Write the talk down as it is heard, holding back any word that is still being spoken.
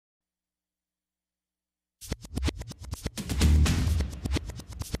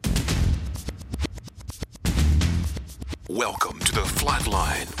Welcome to The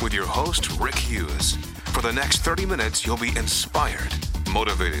Flatline with your host, Rick Hughes. For the next 30 minutes, you'll be inspired,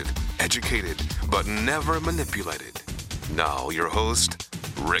 motivated, educated, but never manipulated. Now, your host,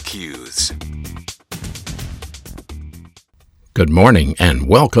 Rick Hughes. Good morning and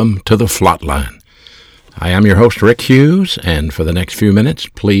welcome to The Flatline. I am your host, Rick Hughes, and for the next few minutes,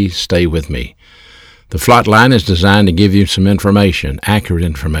 please stay with me. The Flatline is designed to give you some information, accurate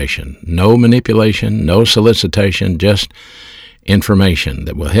information. No manipulation, no solicitation, just information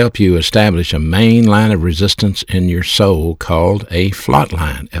that will help you establish a main line of resistance in your soul called a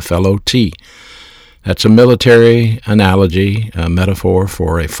Flatline, F-L-O-T. That's a military analogy, a metaphor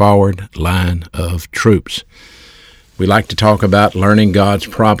for a forward line of troops. We like to talk about learning God's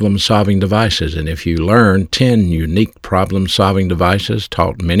problem-solving devices, and if you learn 10 unique problem-solving devices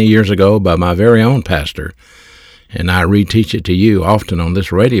taught many years ago by my very own pastor, and I reteach it to you often on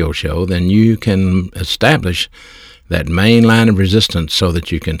this radio show, then you can establish that main line of resistance so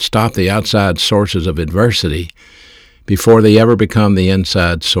that you can stop the outside sources of adversity before they ever become the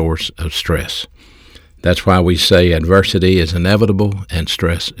inside source of stress. That's why we say adversity is inevitable and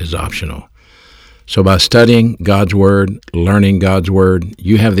stress is optional. So by studying God's Word, learning God's Word,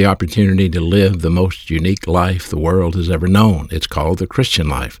 you have the opportunity to live the most unique life the world has ever known. It's called the Christian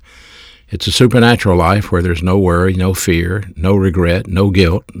life. It's a supernatural life where there's no worry, no fear, no regret, no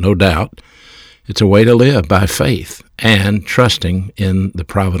guilt, no doubt. It's a way to live by faith and trusting in the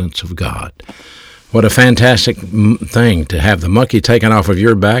providence of God. What a fantastic thing to have the monkey taken off of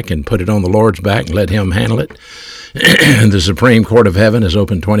your back and put it on the Lord's back and let Him handle it. The Supreme Court of Heaven is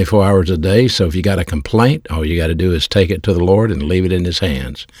open 24 hours a day, so if you got a complaint, all you got to do is take it to the Lord and leave it in His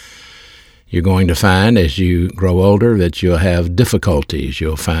hands. You're going to find as you grow older that you'll have difficulties.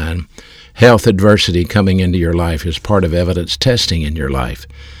 You'll find health adversity coming into your life as part of evidence testing in your life.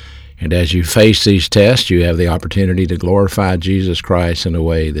 And as you face these tests, you have the opportunity to glorify Jesus Christ in a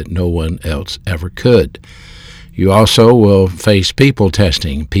way that no one else ever could. You also will face people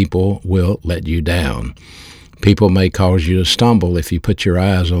testing. People will let you down. People may cause you to stumble if you put your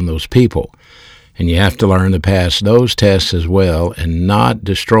eyes on those people. And you have to learn to pass those tests as well and not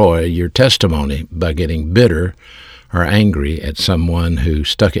destroy your testimony by getting bitter or angry at someone who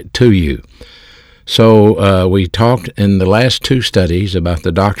stuck it to you. So we talked in the last two studies about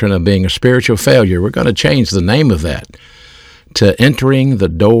the doctrine of being a spiritual failure. We're going to change the name of that to entering the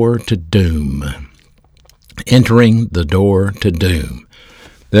door to doom. Entering the door to doom.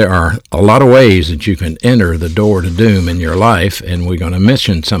 There are a lot of ways that you can enter the door to doom in your life, and we're going to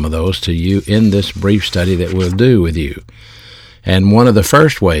mention some of those to you in this brief study that we'll do with you. And one of the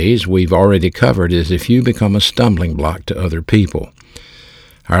first ways we've already covered is if you become a stumbling block to other people.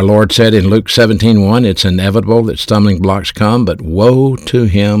 Our Lord said in Luke 17:1, it's inevitable that stumbling blocks come, but woe to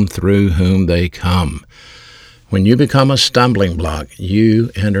him through whom they come. When you become a stumbling block,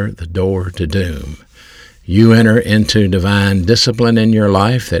 you enter the door to doom. You enter into divine discipline in your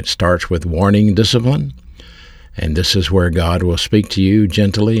life that starts with warning discipline. And this is where God will speak to you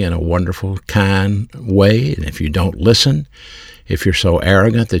gently in a wonderful, kind way. And if you don't listen, if you're so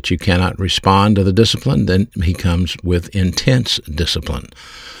arrogant that you cannot respond to the discipline, then He comes with intense discipline.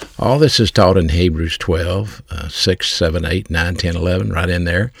 All this is taught in Hebrews 12, 6, 7, 8, 9, 10, 11, right in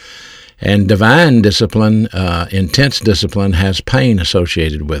there. And divine discipline, intense discipline, has pain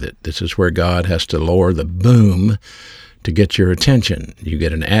associated with it. This is where God has to lower the boom to get your attention. You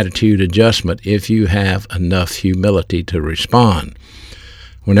get an attitude adjustment if you have enough humility to respond.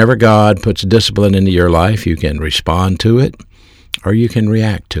 Whenever God puts discipline into your life, you can respond to it or you can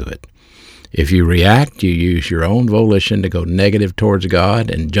react to it. If you react, you use your own volition to go negative towards God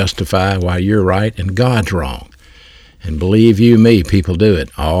and justify why you're right and God's wrong. And believe you me, people do it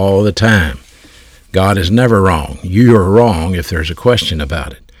all the time. God is never wrong. You are wrong if there's a question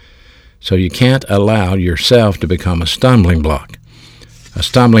about it. So you can't allow yourself to become a stumbling block. A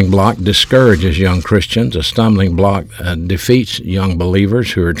stumbling block discourages young Christians. A stumbling block defeats young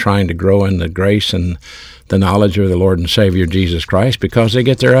believers who are trying to grow in the grace and the knowledge of the Lord and Savior Jesus Christ because they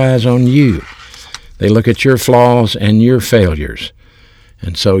get their eyes on you. They look at your flaws and your failures.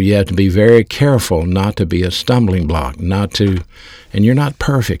 And so you have to be very careful not to be a stumbling block, and you're not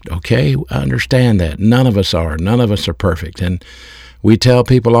perfect, okay? I understand that. None of us are. None of us are perfect. And we tell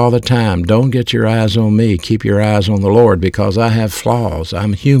people all the time, don't get your eyes on me. Keep your eyes on the Lord because I have flaws.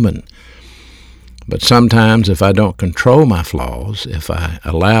 I'm human. But sometimes if I don't control my flaws, if I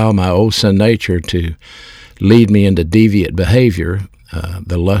allow my old sin nature to lead me into deviant behavior,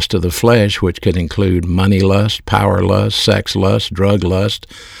 the lust of the flesh, which could include money lust, power lust, sex lust, drug lust,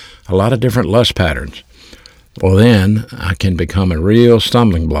 a lot of different lust patterns. Well, then I can become a real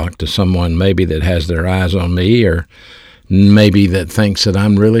stumbling block to someone maybe that has their eyes on me or maybe that thinks that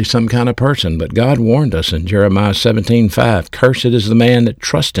I'm really some kind of person. But God warned us in Jeremiah 17:5, "Cursed is the man that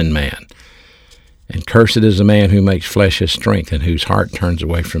trusts in man, and cursed is the man who makes flesh his strength and whose heart turns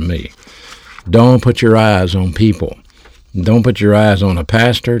away from me." Don't put your eyes on people. Don't put your eyes on a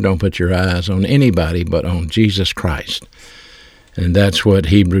pastor. Don't put your eyes on anybody but on Jesus Christ. And that's what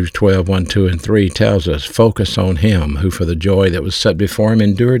Hebrews 12:1, 2, and 3 tells us. Focus on him who for the joy that was set before him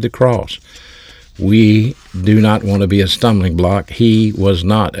endured the cross. We do not want to be a stumbling block. He was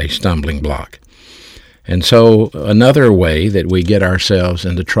not a stumbling block. And so another way that we get ourselves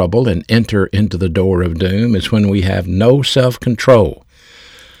into trouble and enter into the door of doom is when we have no self-control.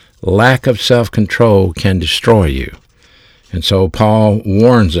 Lack of self-control can destroy you. And so Paul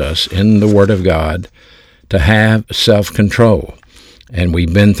warns us in the Word of God to have self-control. And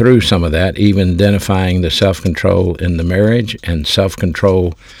we've been through some of that, even identifying the self-control in the marriage and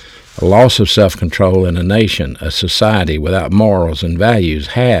self-control, a loss of self-control in a nation. A society without morals and values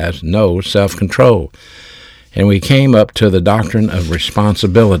has no self-control. And we came up to the doctrine of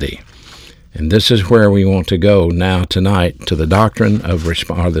responsibility. And this is where we want to go now tonight, to the doctrine of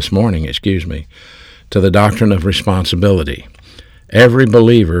this morning, to the doctrine of responsibility. Every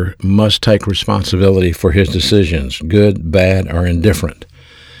believer must take responsibility for his decisions, good, bad, or indifferent.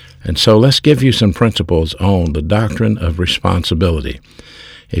 And so let's give you some principles on the doctrine of responsibility.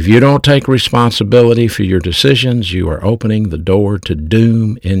 If you don't take responsibility for your decisions, you are opening the door to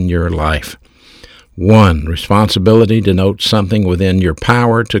doom in your life. 1, responsibility denotes something within your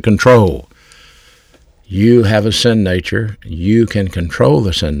power to control. You have a sin nature. You can control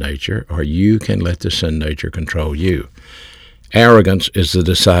the sin nature, or you can let the sin nature control you. Arrogance is the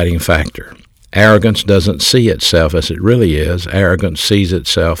deciding factor. Arrogance doesn't see itself as it really is. Arrogance sees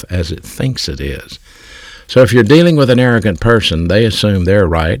itself as it thinks it is. So if you're dealing with an arrogant person, they assume they're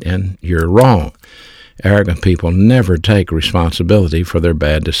right and you're wrong. Arrogant people never take responsibility for their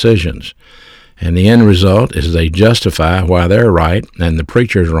bad decisions. And the end result is they justify why they're right and the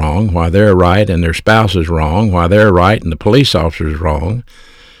preacher's wrong, why they're right and their spouse is wrong, why they're right and the police officer's wrong.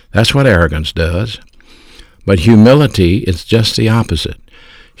 That's what arrogance does. But humility is just the opposite.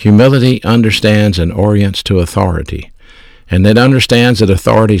 Humility understands and orients to authority. And it understands that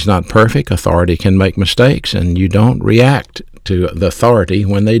authority is not perfect. Authority can make mistakes, and you don't react to the authority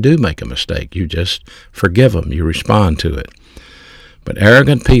when they do make a mistake. You just forgive them. You respond to it. But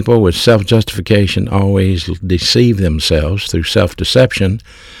arrogant people with self-justification always deceive themselves through self-deception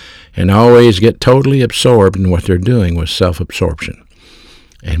and always get totally absorbed in what they're doing with self-absorption.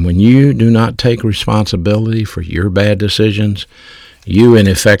 And when you do not take responsibility for your bad decisions, you in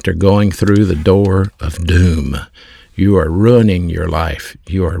effect are going through the door of doom. You are ruining your life.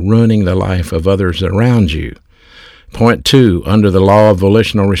 You are ruining the life of others around you. Point 2, under the law of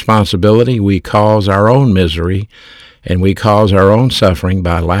volitional responsibility, we cause our own misery and we cause our own suffering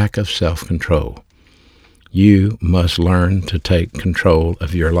by lack of self-control. You must learn to take control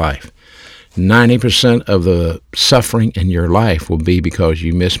of your life. 90% of the suffering in your life will be because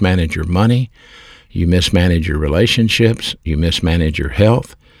you mismanage your money, you mismanage your relationships, you mismanage your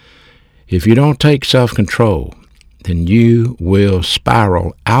health. If you don't take self-control, then you will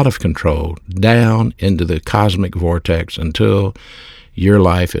spiral out of control down into the cosmic vortex until your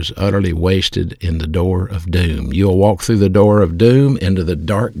life is utterly wasted in the door of doom. You'll walk through the door of doom into the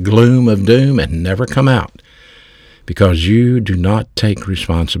dark gloom of doom and never come out because you do not take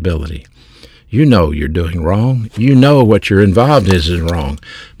responsibility. You know you're doing wrong. You know what you're involved is wrong,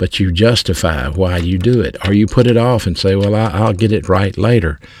 but you justify why you do it, or you put it off and say, well, I'll get it right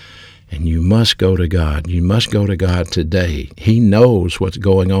later. And you must go to God. You must go to God today. He knows what's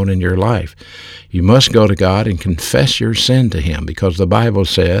going on in your life. You must go to God and confess your sin to Him, because the Bible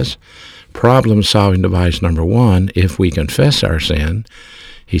says, problem-solving device number 1, if we confess our sin,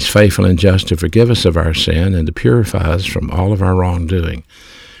 He's faithful and just to forgive us of our sin and to purify us from all of our wrongdoing.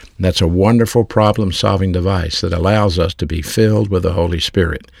 That's a wonderful problem-solving device that allows us to be filled with the Holy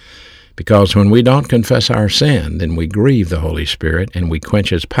Spirit. Because when we don't confess our sin, then we grieve the Holy Spirit and we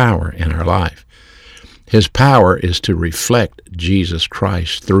quench His power in our life. His power is to reflect Jesus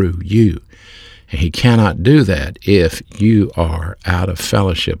Christ through you. And He cannot do that if you are out of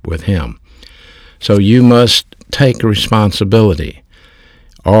fellowship with Him. So you must take responsibility,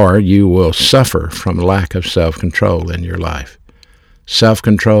 or you will suffer from lack of self-control in your life.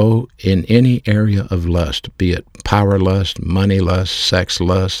 Self-control in any area of lust, be it power lust, money lust, sex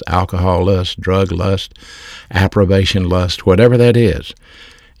lust, alcohol lust, drug lust, approbation lust, whatever that is.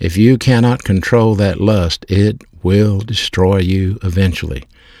 If you cannot control that lust, it will destroy you eventually.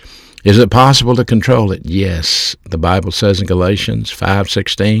 Is it possible to control it? Yes. The Bible says in Galatians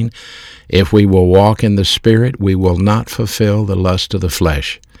 5:16, if we will walk in the Spirit, we will not fulfill the lust of the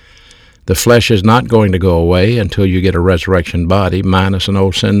flesh. The flesh is not going to go away until you get a resurrection body minus an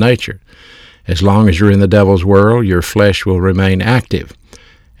old sin nature. As long as you're in the devil's world, your flesh will remain active,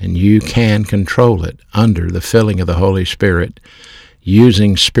 and you can control it under the filling of the Holy Spirit,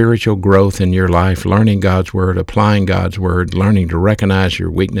 using spiritual growth in your life, learning God's Word, applying God's Word, learning to recognize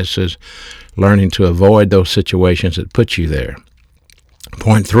your weaknesses, learning to avoid those situations that put you there.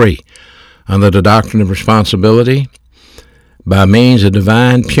 Point 3, under the doctrine of responsibility, by means of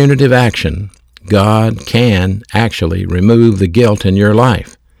divine punitive action, God can actually remove the guilt in your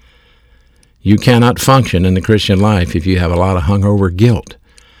life. You cannot function in the Christian life if you have a lot of hungover guilt,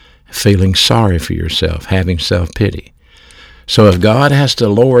 feeling sorry for yourself, having self-pity. So if God has to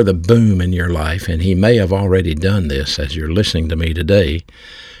lower the boom in your life, and he may have already done this as you're listening to me today,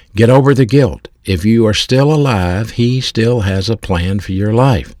 get over the guilt. If you are still alive, he still has a plan for your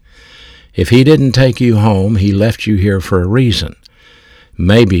life. If he didn't take you home, he left you here for a reason.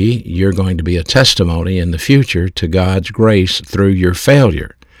 Maybe you're going to be a testimony in the future to God's grace through your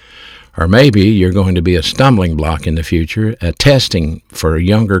failure. Or maybe you're going to be a stumbling block in the future, a testing for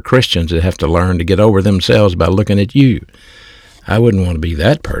younger Christians that have to learn to get over themselves by looking at you. I wouldn't want to be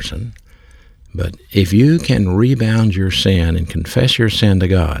that person. But if you can rebound your sin and confess your sin to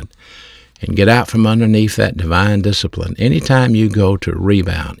God and get out from underneath that divine discipline, anytime you go to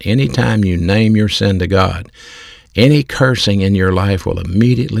rebound, anytime you name your sin to God, any cursing in your life will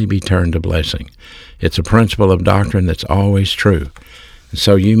immediately be turned to blessing. It's a principle of doctrine that's always true. And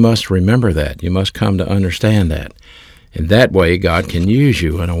so you must remember that. You must come to understand that. And that way God can use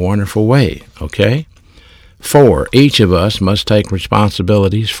you in a wonderful way, okay? 4, each of us must take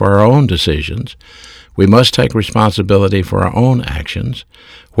responsibilities for our own decisions. We must take responsibility for our own actions,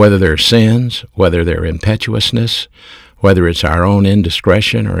 whether they're sins, whether they're impetuousness, whether it's our own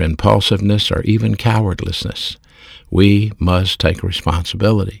indiscretion or impulsiveness or even cowardlessness. We must take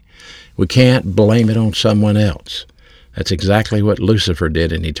responsibility. We can't blame it on someone else. That's exactly what Lucifer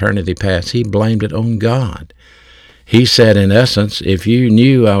did in eternity past. He blamed it on God. He said, in essence, if you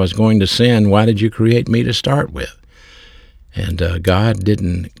knew I was going to sin, why did you create me to start with? And God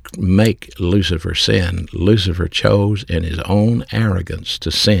didn't make Lucifer sin. Lucifer chose in his own arrogance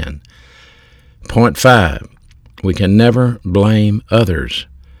to sin. Point 5, we can never blame others.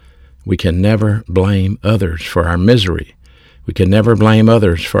 We can never blame others for our misery. We can never blame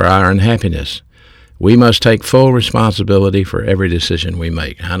others for our unhappiness. We must take full responsibility for every decision we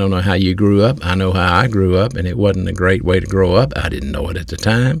make. I don't know how you grew up. I know how I grew up, and it wasn't a great way to grow up. I didn't know it at the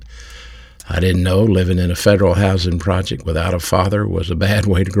time. I didn't know living in a federal housing project without a father was a bad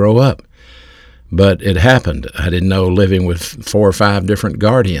way to grow up. But it happened. I didn't know living with 4 or 5 different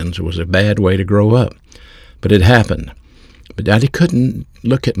guardians was a bad way to grow up. But it happened. But I couldn't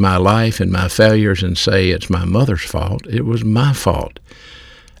look at my life and my failures and say it's my mother's fault. It was my fault.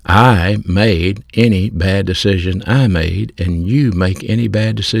 I made any bad decision I made, and you make any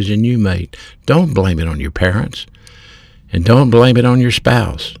bad decision you made. Don't blame it on your parents, and don't blame it on your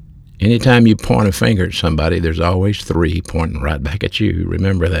spouse. Anytime you point a finger at somebody, there's always 3 pointing right back at you.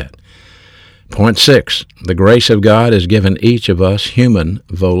 Remember that. Point 6, the grace of God has given each of us human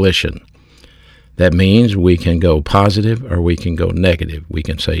volition. That means we can go positive or we can go negative. We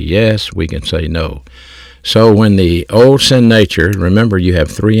can say yes, we can say no. So when the old sin nature, remember you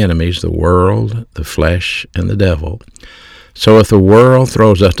have 3 enemies, the world, the flesh, and the devil. So if the world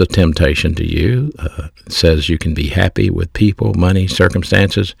throws up a temptation to you, says you can be happy with people, money,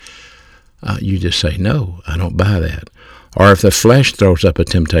 circumstances, you just say, no, I don't buy that. Or if the flesh throws up a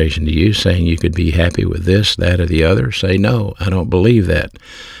temptation to you, saying you could be happy with this, that, or the other, say, no, I don't believe that.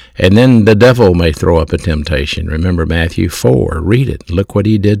 And then the devil may throw up a temptation. Remember Matthew 4. Read it. Look what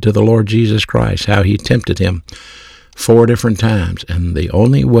he did to the Lord Jesus Christ, how he tempted him 4 different times. And the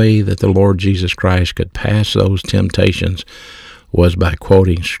only way that the Lord Jesus Christ could pass those temptations was by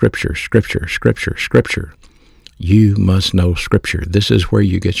quoting Scripture, Scripture, Scripture, Scripture. You must know Scripture. This is where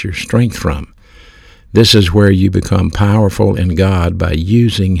you get your strength from. This is where you become powerful in God by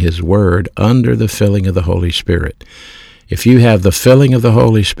using His Word under the filling of the Holy Spirit. If you have the filling of the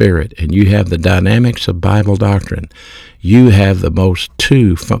Holy Spirit and you have the dynamics of Bible doctrine, you have the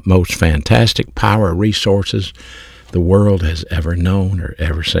 2 most fantastic power resources the world has ever known or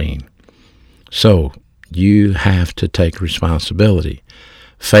ever seen. So you have to take responsibility.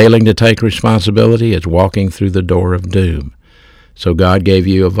 Failing to take responsibility is walking through the door of doom. So God gave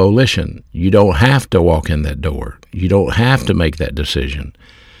you a volition. You don't have to walk in that door. You don't have to make that decision.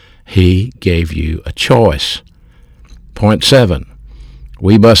 He gave you a choice. Point 7,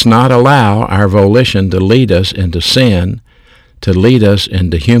 We must not allow our volition to lead us into sin, to lead us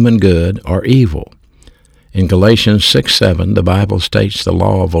into human good or evil. In Galatians 6:7, the Bible states the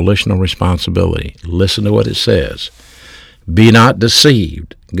law of volitional responsibility. Listen to what it says. Be not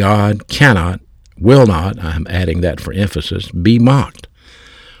deceived. God cannot, will not, I'm adding that for emphasis, be mocked.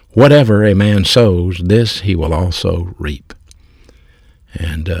 Whatever a man sows, this he will also reap.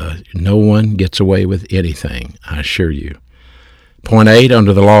 And no one gets away with anything, I assure you. Point 8,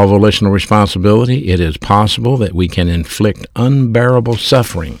 under the law of volitional responsibility, it is possible that we can inflict unbearable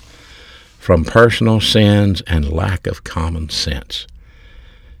suffering from personal sins and lack of common sense.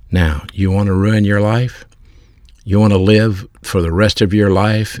 Now, you want to ruin your life? You want to live for the rest of your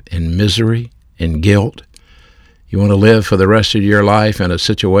life in misery, in guilt? You want to live for the rest of your life in a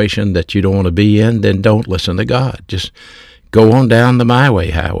situation that you don't want to be in? Then don't listen to God. Just go on down the my way,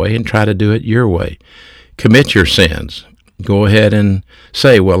 highway, and try to do it your way. Commit your sins. Go ahead and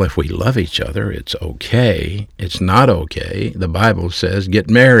say, well, if we love each other, it's okay. It's not okay. The Bible says get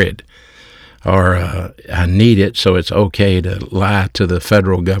married. Or I need it, so it's okay to lie to the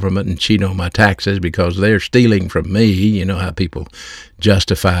federal government and cheat on my taxes because they're stealing from me. You know how people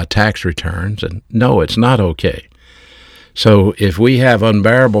justify tax returns. And no, it's not okay. So if we have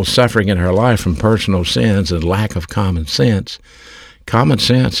unbearable suffering in our life from personal sins and lack of common sense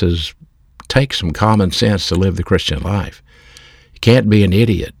takes some common sense to live the Christian life. You can't be an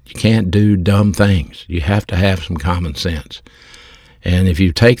idiot. You can't do dumb things. You have to have some common sense. And if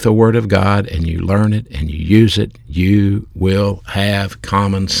you take the Word of God and you learn it and you use it, you will have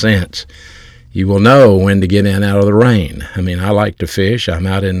common sense. You will know when to get in out of the rain. I mean, I like to fish. I'm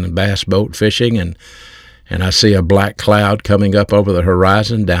out in the bass boat fishing, and I see a black cloud coming up over the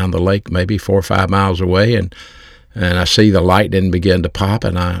horizon down the lake maybe 4 or 5 miles away, and I see the lightning begin to pop,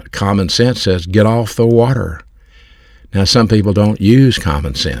 and common sense says, get off the water. Now, some people don't use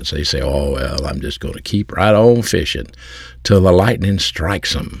common sense. They say, oh, well, I'm just going to keep right on fishing till the lightning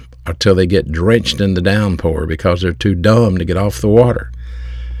strikes them or till they get drenched in the downpour because they're too dumb to get off the water.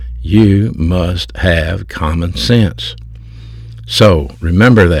 You must have common sense. So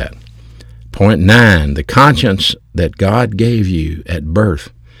remember that. Point 9, the conscience that God gave you at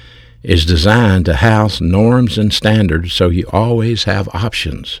birth is designed to house norms and standards so you always have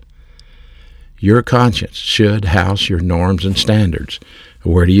options. Your conscience should house your norms and standards.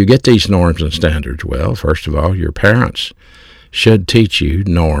 Where do you get these norms and standards? Well, first of all, your parents should teach you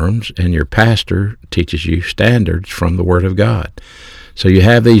norms, and your pastor teaches you standards from the Word of God. So you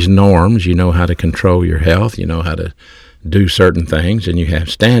have these norms, you know how to control your health, you know how to do certain things, and you have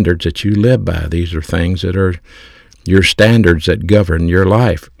standards that you live by. These are things that are your standards that govern your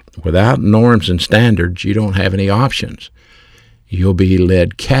life. Without norms and standards, you don't have any options. You'll be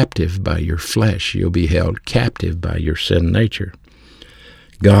led captive by your flesh. You'll be held captive by your sin nature.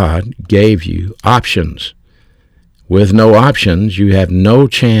 God gave you options. With no options, you have no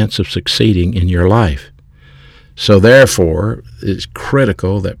chance of succeeding in your life. So therefore, it's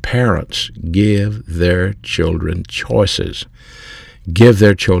critical that parents give their children choices. Give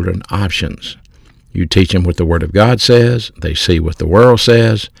their children options. You teach them what the Word of God says, they see what the world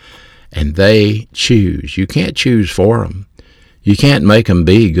says, and they choose. You can't choose for them. You can't make them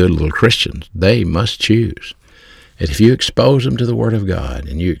be good little Christians. They must choose. And if you expose them to the Word of God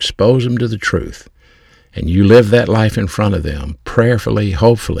and you expose them to the truth and you live that life in front of them, prayerfully,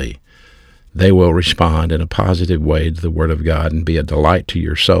 hopefully, they will respond in a positive way to the Word of God and be a delight to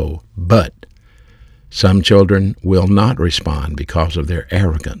your soul. But some children will not respond because of their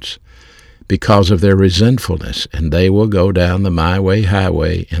arrogance, because of their resentfulness, and they will go down the my way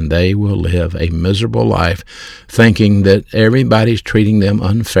highway, and they will live a miserable life thinking that everybody's treating them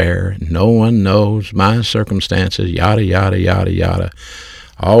unfair. No one knows my circumstances, yada, yada, yada, yada.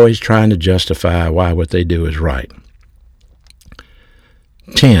 Always trying to justify why what they do is right.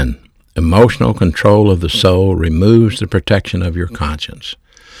 10. Emotional control of the soul removes the protection of your conscience.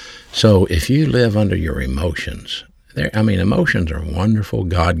 So if you live under your emotions, emotions are wonderful.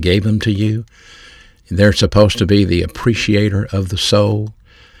 God gave them to you. They're supposed to be the appreciator of the soul.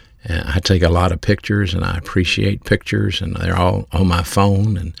 I take a lot of pictures, and I appreciate pictures, and they're all on my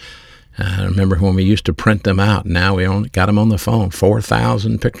phone. And I remember when we used to print them out. Now we only got them on the phone,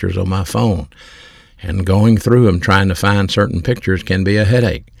 4,000 pictures on my phone. And going through them, trying to find certain pictures can be a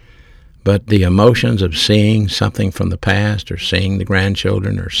headache. But the emotions of seeing something from the past, or seeing the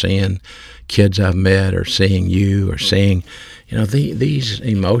grandchildren, or seeing kids I've met, or seeing you, or seeing, these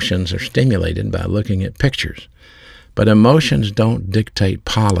emotions are stimulated by looking at pictures. But emotions don't dictate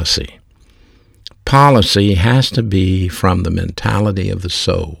policy. Policy has to be from the mentality of the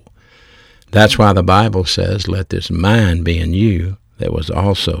soul. That's why the Bible says, let this mind be in you that was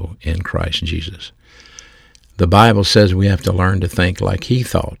also in Christ Jesus. The Bible says we have to learn to think like he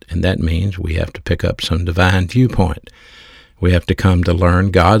thought, and that means we have to pick up some divine viewpoint. We have to come to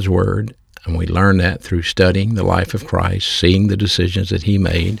learn God's Word, and we learn that through studying the life of Christ, seeing the decisions that he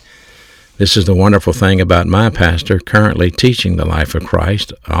made. This is the wonderful thing about my pastor currently teaching the life of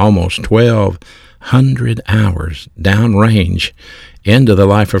Christ, almost 1,200 hours downrange into the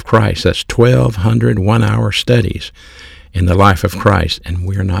life of Christ. That's 1,200 one-hour studies in the life of Christ, and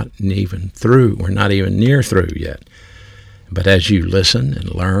we're not even through. We're not even near through yet. But as you listen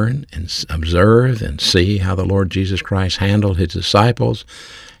and learn and observe and see how the Lord Jesus Christ handled his disciples,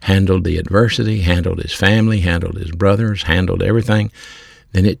 handled the adversity, handled his family, handled his brothers, handled everything,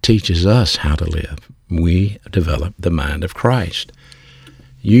 then it teaches us how to live. We develop the mind of Christ.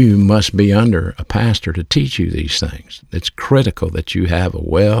 You must be under a pastor to teach you these things. It's critical that you have a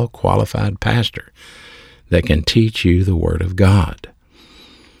well-qualified pastor that can teach you the Word of God.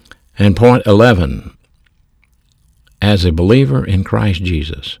 And point 11, as a believer in Christ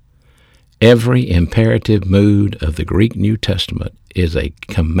Jesus, every imperative mood of the Greek New Testament is a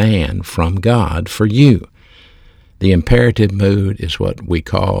command from God for you. The imperative mood is what we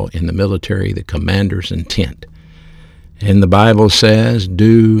call in the military the commander's intent. And the Bible says,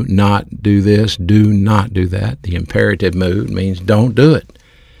 do not do this, do not do that. The imperative mood means don't do it.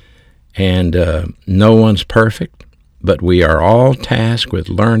 And no one's perfect, but we are all tasked with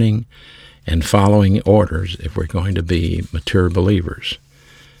learning and following orders if we're going to be mature believers.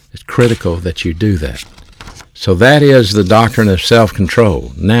 It's critical that you do that. So that is the doctrine of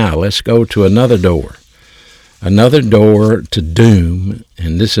self-control. Now let's go to another door. Another door to doom,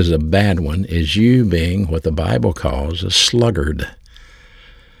 and this is a bad one, is you being what the Bible calls a sluggard.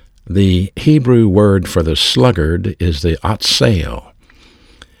 The Hebrew word for the sluggard is the otsael.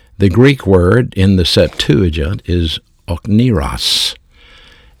 The Greek word in the Septuagint is okneros,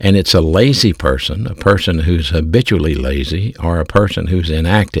 and it's a lazy person, a person who's habitually lazy, or a person who's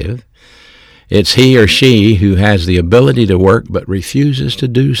inactive. It's he or she who has the ability to work but refuses to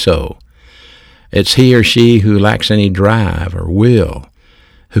do so. It's he or she who lacks any drive or will,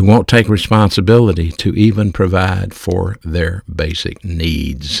 who won't take responsibility to even provide for their basic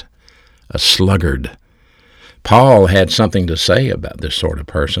needs. A sluggard. Paul had something to say about this sort of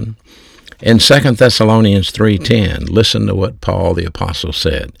person. In 2 Thessalonians 3:10, listen to what Paul the Apostle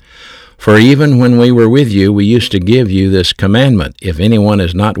said. For even when we were with you, we used to give you this commandment, if anyone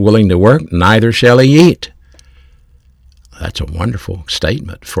is not willing to work, neither shall he eat. That's a wonderful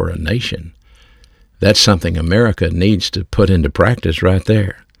statement for a nation. That's something America needs to put into practice right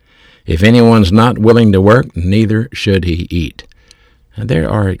there. If anyone's not willing to work, neither should he eat. And there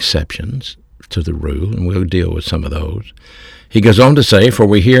are exceptions to the rule, and we'll deal with some of those. He goes on to say, for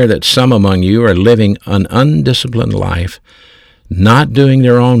we hear that some among you are living an undisciplined life, not doing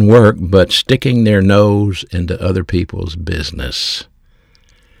their own work, but sticking their nose into other people's business.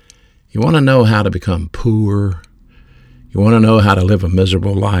 You want to know how to become poor? You want to know how to live a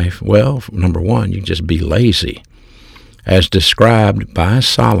miserable life? Well, number one, you just be lazy, as described by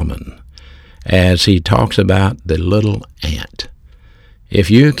Solomon, as he talks about the little ant. If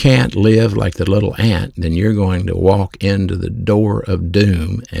you can't live like the little ant, then you're going to walk into the door of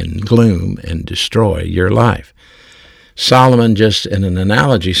doom and gloom and destroy your life. Solomon, just in an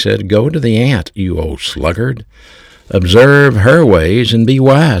analogy, said, go to the ant, you old sluggard. Observe her ways and be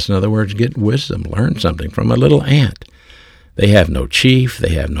wise. In other words, get wisdom. Learn something from a little ant. They have no chief,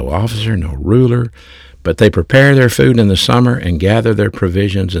 they have no officer, no ruler, but they prepare their food in the summer and gather their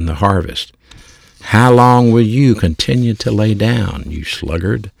provisions in the harvest. How long will you continue to lay down, you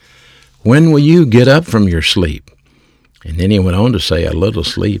sluggard? When will you get up from your sleep? And then he went on to say, a little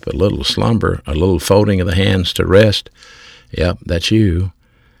sleep, a little slumber, a little folding of the hands to rest. Yep, that's you.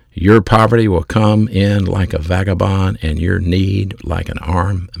 Your poverty will come in like a vagabond and your need like an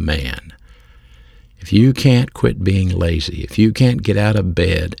armed man. If you can't quit being lazy, if you can't get out of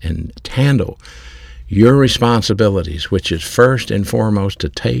bed and handle your responsibilities, which is first and foremost to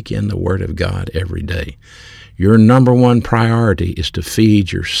take in the Word of God every day, your number one priority is to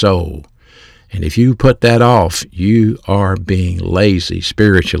feed your soul. And if you put that off, you are being lazy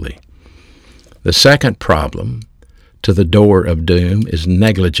spiritually. The second problem to the door of doom is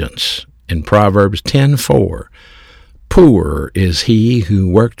negligence. In Proverbs 10:4, poor is he who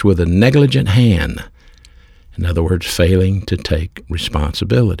worked with a negligent hand. In other words, failing to take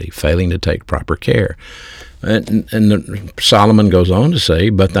responsibility, failing to take proper care. And Solomon goes on to say,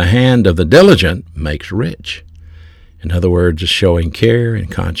 but the hand of the diligent makes rich. In other words, showing care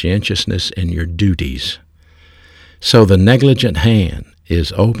and conscientiousness in your duties. So the negligent hand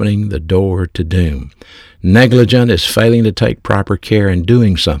is opening the door to doom. Negligent is failing to take proper care in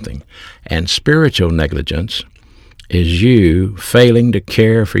doing something. And spiritual negligence is you failing to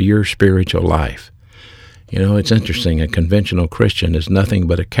care for your spiritual life. You know, it's interesting. A conventional Christian is nothing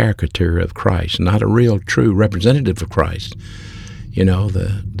but a caricature of Christ, not a real, true representative of Christ. You know,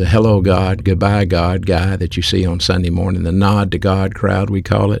 the hello God, goodbye God guy that you see on Sunday morning, the nod to God crowd, we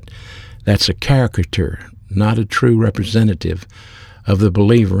call it, that's a caricature, not a true representative of the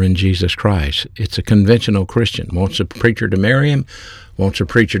believer in Jesus Christ. It's a conventional Christian. Wants a preacher to marry him, wants a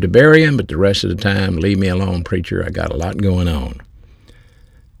preacher to bury him, but the rest of the time, leave me alone, preacher, I got a lot going on.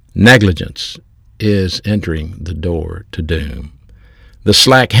 Negligence is entering the door to doom. The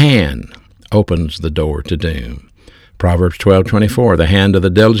slack hand opens the door to doom. Proverbs 12:24, the hand of the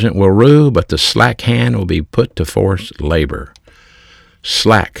diligent will rue, but the slack hand will be put to forced labor.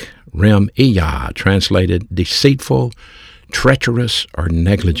 Slack, rem-iyah, translated deceitful, treacherous, or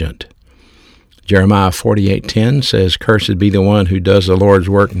negligent. Jeremiah 48:10 says, cursed be the one who does the Lord's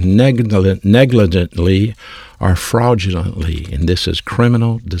work negligently or fraudulently, and this is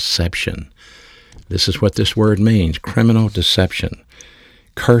criminal deception. This is what this word means, criminal deception.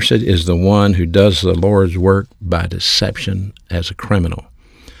 Cursed is the one who does the Lord's work by deception as a criminal.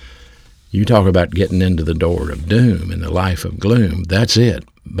 You talk about getting into the door of doom in the life of gloom. That's it,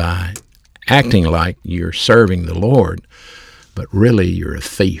 by acting like you're serving the Lord, but really you're a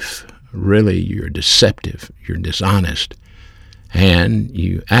thief. Really you're deceptive, you're dishonest, and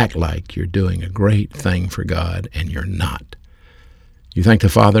you act like you're doing a great thing for God, and you're not. You think the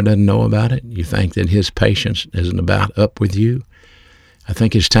Father doesn't know about it? You think that his patience isn't about up with you? I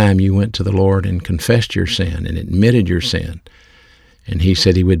think it's time you went to the Lord and confessed your sin and admitted your sin. And he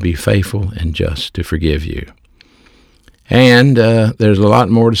said he would be faithful and just to forgive you. And there's a lot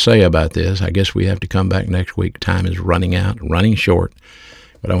more to say about this. I guess we have to come back next week. Time is running out, running short.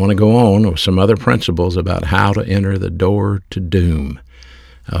 But I want to go on with some other principles about how to enter the door to doom.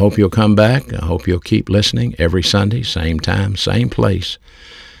 I hope you'll come back. I hope you'll keep listening every Sunday, same time, same place.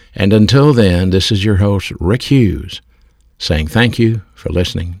 And until then, this is your host, Rick Hughes, saying thank you for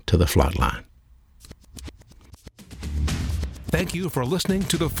listening to The Flatline. Thank you for listening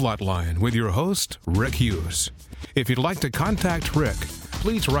to The Flatline with your host, Rick Hughes. If you'd like to contact Rick,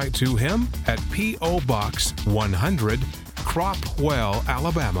 please write to him at P.O. Box 100, Cropwell,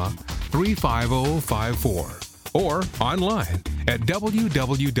 Alabama 35054, or online at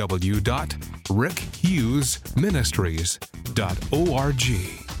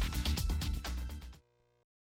www.rickhughesministries.org.